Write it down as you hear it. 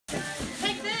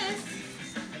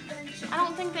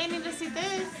think they need to see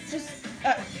this. Just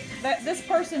this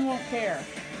person won't care.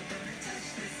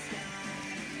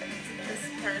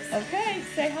 This person. Okay,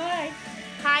 say hi.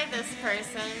 Hi, this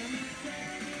person.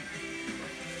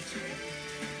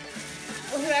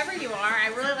 Well, whoever you are, I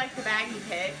really like the bag you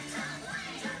picked.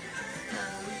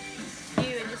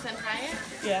 You just untie it?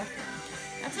 Yeah.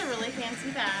 That's a really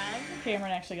fancy bag.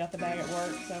 Cameron actually got the bag at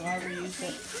work, so I reused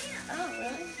it. Oh,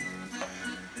 really?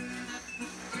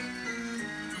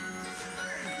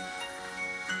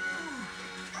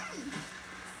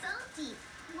 Salty,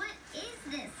 what is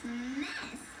this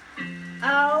mess?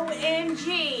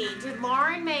 OMG, did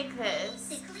Lauren make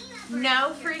this?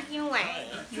 No freaking way.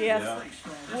 Yes.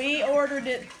 We ordered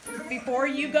it before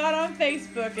you got on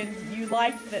Facebook and you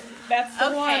liked it. That's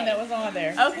the one that was on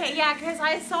there. Okay, yeah, because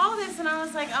I saw this and I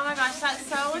was like, oh my gosh, that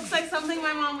so looks like something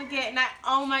my mom would get. And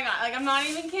oh my god, like I'm not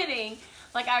even kidding.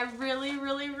 Like I really,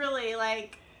 really, really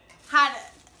like had,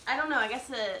 I don't know, I guess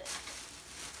a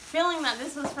feeling that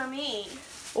this was for me.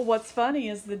 Well, what's funny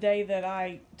is the day that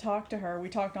I talked to her, we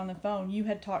talked on the phone, you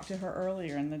had talked to her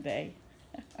earlier in the day.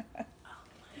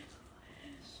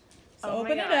 So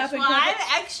open it up. Well, I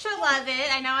extra love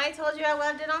it. I know I told you I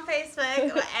loved it on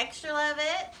Facebook. But extra love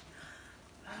it.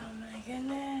 Oh my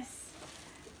goodness.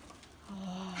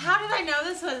 How did I know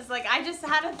this was, like, I just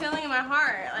had a feeling in my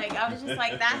heart. Like, I was just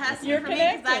like, that has to be for me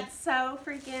because that's so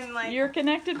freaking, like. You're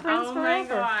connected friends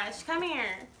forever. Oh my gosh. Come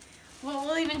here. Well,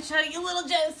 we'll even show you little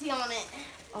Josie on it.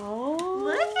 Oh.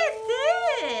 Look at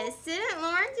this. Didn't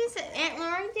Aunt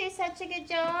Lauren do such a good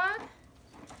job?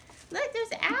 Look,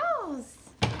 there's owls.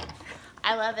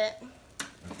 I love it.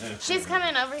 She's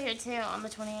coming over here too on the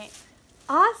 28th.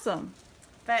 Awesome.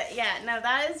 But yeah, no,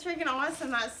 that is freaking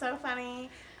awesome. That's so funny.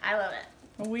 I love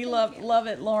it. We love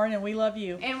it, Lauren, and we love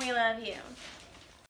you. And we love you.